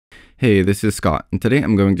Hey, this is Scott, and today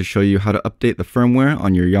I'm going to show you how to update the firmware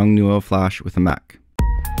on your Yongnuo flash with a Mac.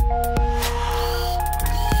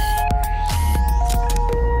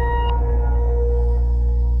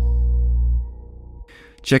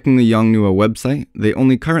 Checking the Yongnuo website, they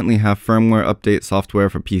only currently have firmware update software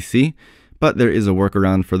for PC, but there is a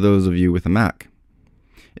workaround for those of you with a Mac.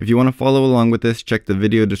 If you want to follow along with this, check the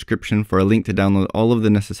video description for a link to download all of the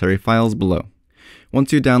necessary files below.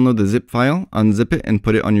 Once you download the zip file, unzip it and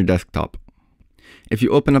put it on your desktop. If you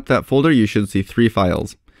open up that folder, you should see three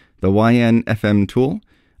files: the YNFM tool,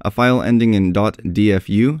 a file ending in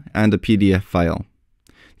 .dfu, and a PDF file.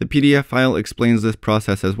 The PDF file explains this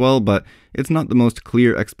process as well, but it's not the most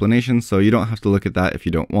clear explanation, so you don't have to look at that if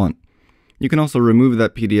you don't want. You can also remove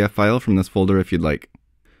that PDF file from this folder if you'd like.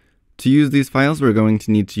 To use these files, we're going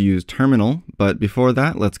to need to use Terminal, but before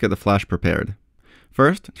that, let's get the flash prepared.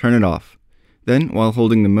 First, turn it off. Then, while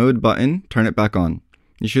holding the mode button, turn it back on.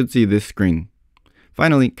 You should see this screen.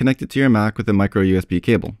 Finally, connect it to your Mac with a micro USB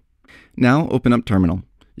cable. Now, open up Terminal.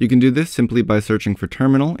 You can do this simply by searching for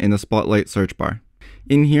Terminal in the Spotlight search bar.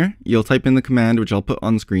 In here, you'll type in the command which I'll put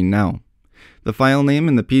on screen now. The file name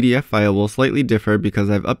in the PDF file will slightly differ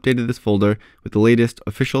because I've updated this folder with the latest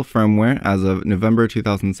official firmware as of November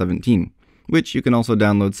 2017, which you can also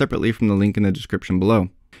download separately from the link in the description below.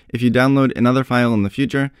 If you download another file in the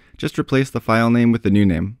future, just replace the file name with the new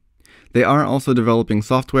name. They are also developing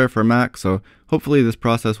software for Mac, so hopefully this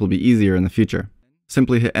process will be easier in the future.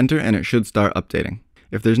 Simply hit enter and it should start updating.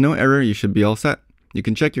 If there's no error, you should be all set. You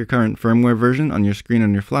can check your current firmware version on your screen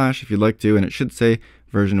on your flash if you'd like to, and it should say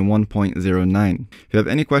version 1.09. If you have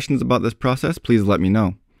any questions about this process, please let me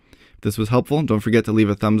know. If this was helpful, don't forget to leave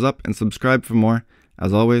a thumbs up and subscribe for more.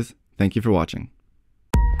 As always, thank you for watching.